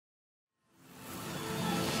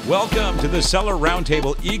Welcome to the Seller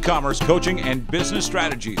Roundtable e-commerce coaching and business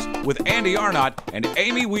strategies with Andy Arnott and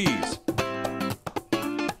Amy Wees.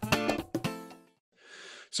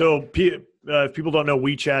 So if people don't know,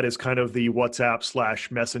 WeChat is kind of the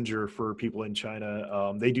WhatsApp / Messenger for people in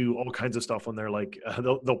China. They do all kinds of stuff on there, like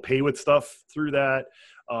they'll pay with stuff through that.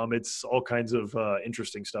 It's all kinds of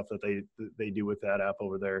interesting stuff that they do with that app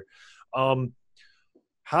over there.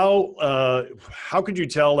 How could you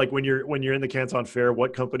tell, like when you're in the Canton Fair,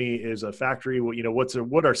 what company is a factory?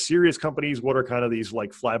 What are serious companies? What are kind of these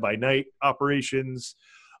like fly by night operations?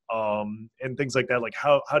 And things like that. Like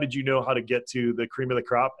how did you know how to get to the cream of the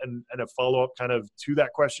crop? And a follow up kind of to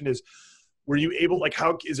that question is, were you able, like,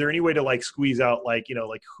 is there any way to like squeeze out, like,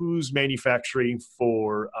 like who's manufacturing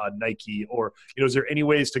for Nike, or, is there any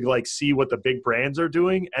ways to like see what the big brands are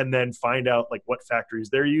doing and then find out like what factories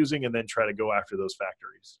they're using and then try to go after those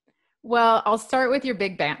factories? Well, I'll start with your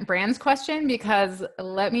big brands question, because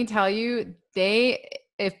let me tell you,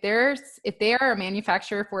 if they are a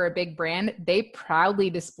manufacturer for a big brand, they proudly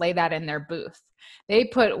display that in their booth. They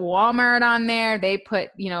put Walmart on there. They put,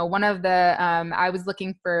 one of the, I was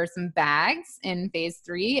looking for some bags in phase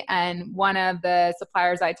 3, and one of the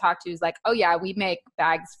suppliers I talked to is like, oh yeah, we make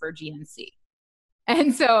bags for GNC.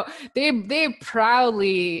 And so they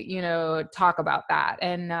proudly, talk about that.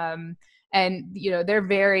 And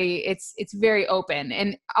they're it's very open,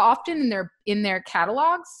 and often in their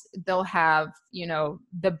catalogs they'll have the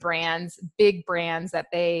big brands that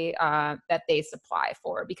they supply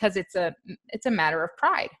for, because it's a matter of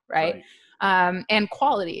pride, right? And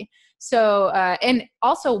quality. So and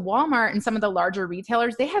also Walmart and some of the larger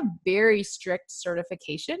retailers, they have very strict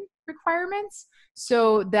certification requirements,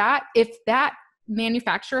 so that if that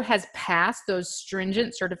manufacturer has passed those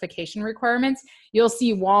stringent certification requirements, you'll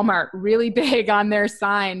see Walmart really big on their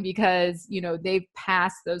sign, because they've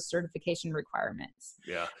passed those certification requirements.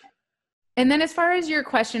 Yeah. And then as far as your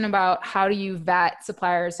question about how do you vet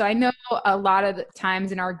suppliers, so I know a lot of the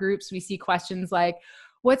times in our groups we see questions like,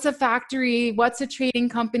 what's a factory, what's a trading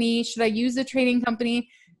company, should I use a trading company?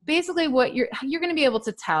 Basically what you're going to be able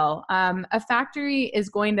to tell. A factory is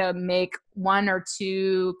going to make one or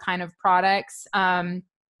two kind of products. A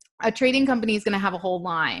trading company is going to have a whole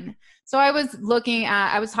line. So I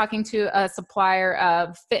was talking to a supplier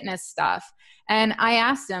of fitness stuff, and I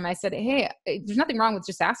asked him, I said, hey, there's nothing wrong with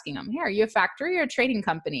just asking them, hey, are you a factory or a trading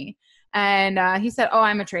company? And he said, oh,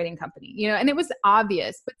 I'm a trading company, and it was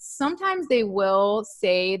obvious, but sometimes they will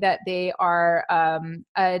say that they are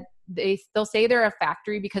they'll say they're a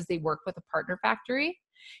factory because they work with a partner factory,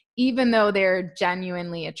 even though they're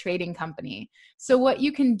genuinely a trading company. So what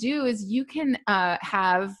you can do is you can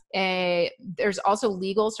there's also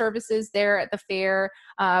legal services there at the fair,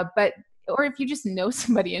 or if you just know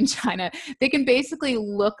somebody in China, they can basically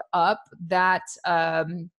look up that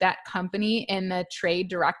company in the trade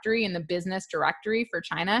directory, in the business directory for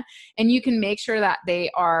China, and you can make sure that they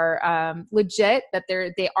are legit, that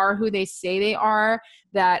they are who they say they are,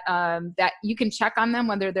 that you can check on them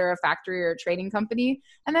whether they're a factory or a trading company.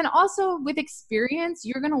 And then also with experience,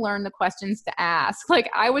 you're going to learn the questions to ask. Like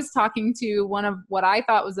I was talking to one of what I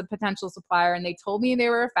thought was a potential supplier, and they told me they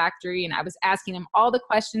were a factory, and I was asking them all the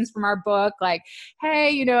questions from our book, like,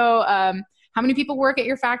 hey, how many people work at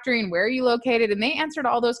your factory and where are you located? And they answered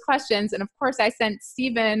all those questions. And of course I sent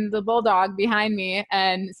Steven, the bulldog, behind me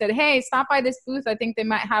and said, hey, stop by this booth. I think they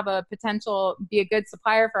might have be a good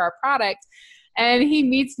supplier for our product. And he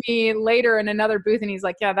meets me later in another booth, and he's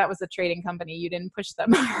like, yeah, that was a trading company. You didn't push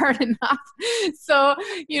them hard enough. So,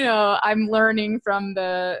 I'm learning from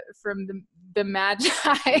the magi,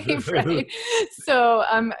 right? So,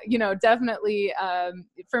 definitely,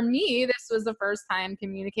 for me, this was the first time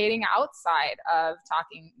communicating outside of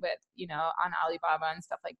talking with, on Alibaba and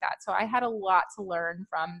stuff like that. So I had a lot to learn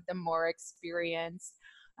from the more experienced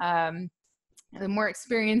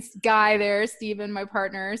guy there, Steven, my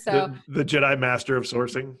partner. So the Jedi master of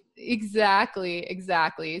sourcing.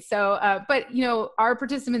 Exactly. So, but our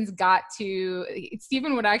participants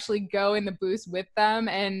Steven would actually go in the booths with them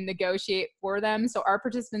and negotiate for them. So our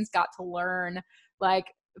participants got to learn like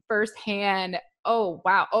firsthand, oh,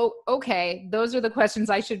 wow. Oh, okay. Those are the questions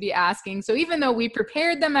I should be asking. So even though we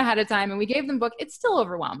prepared them ahead of time and we gave them book, it's still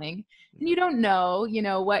overwhelming. And you don't know,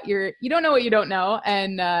 what you don't know what you don't know.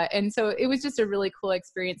 And so it was just a really cool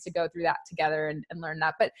experience to go through that together and learn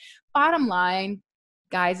that. But bottom line,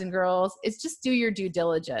 guys and girls, is just do your due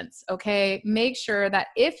diligence. Okay. Make sure that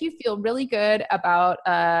if you feel really good about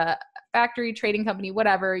factory, trading company,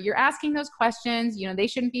 whatever, you're asking those questions. They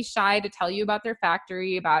shouldn't be shy to tell you about their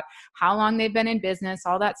factory, about how long they've been in business,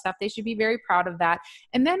 all that stuff. They should be very proud of that.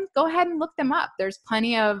 And then go ahead and look them up. There's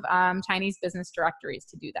plenty of Chinese business directories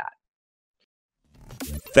to do that.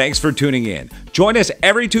 Thanks for tuning in. Join us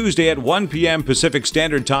every Tuesday at 1 p.m. Pacific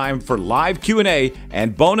Standard Time for live Q&A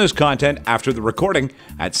and bonus content after the recording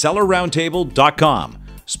at SellerRoundtable.com.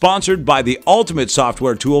 Sponsored by the ultimate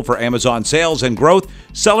software tool for Amazon sales and growth,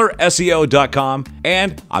 SellerSEO.com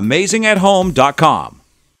and AmazingAtHome.com.